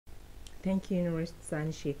Thank you, Nurse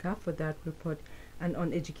Sani Sheka, for that report. And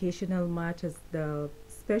on educational matters, the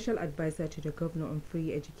Special Advisor to the Governor on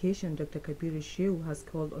Free Education, Dr. Kabir Shehu, has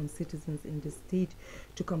called on citizens in the state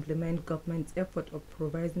to complement government's effort of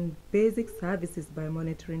providing basic services by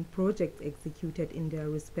monitoring projects executed in their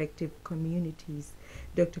respective communities.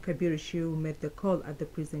 Dr. Kabir Shehu made the call at the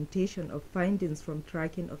presentation of findings from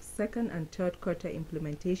tracking of second and third quarter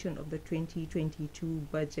implementation of the 2022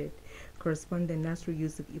 budget. Correspondent Nasru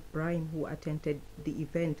Yusuf Ibrahim, who attended the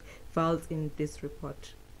event, files in this report.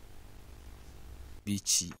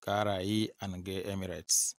 Bichi, Karaye, and Gay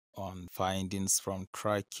Emirates on findings from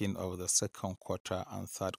tracking of the second quarter and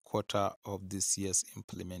third quarter of this year's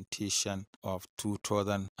implementation of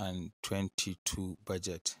 2022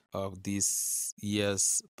 budget of this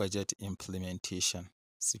year's budget implementation.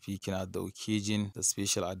 Speaking at the occasion, the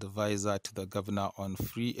Special Advisor to the Governor on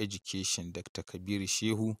Free Education, Dr. Kabir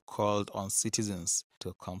Shehu, called on citizens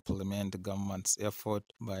to complement the government's effort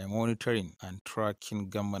by monitoring and tracking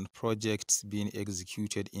government projects being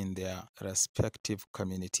executed in their respective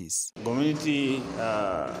communities. Community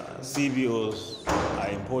CBOs are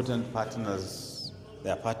important partners.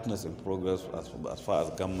 They are partners in progress as far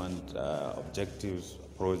as government objectives,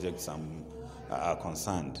 projects are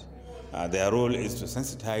concerned. Their role is to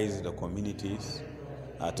sensitize the communities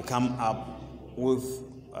to come up with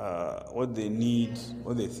what they need,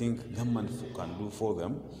 what they think government can do for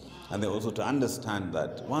them, and they also to understand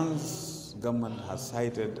that once government has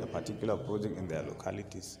cited a particular project in their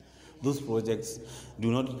localities, those projects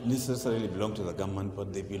do not necessarily belong to the government,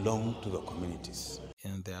 but they belong to the communities.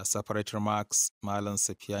 In their separate remarks, Malan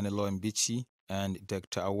Sepiani Loembichi and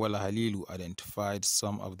Dr. Awala Halilu identified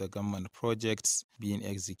some of the government projects being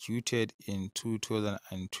executed in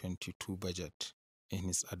 2022 budget. In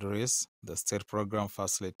his address, the state program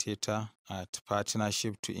facilitator at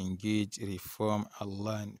Partnership to Engage Reform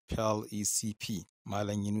Align PERL ECP,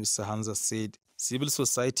 Malan Yunusa Hanza, said civil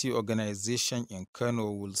society organization in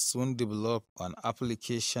Kano will soon develop an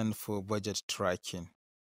application for budget tracking.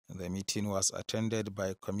 The meeting was attended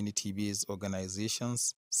by community-based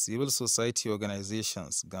organizations, civil society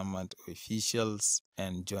organizations, government officials,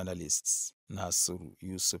 and journalists. Nasru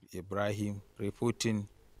Yusuf Ibrahim reporting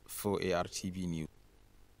for ARTV News.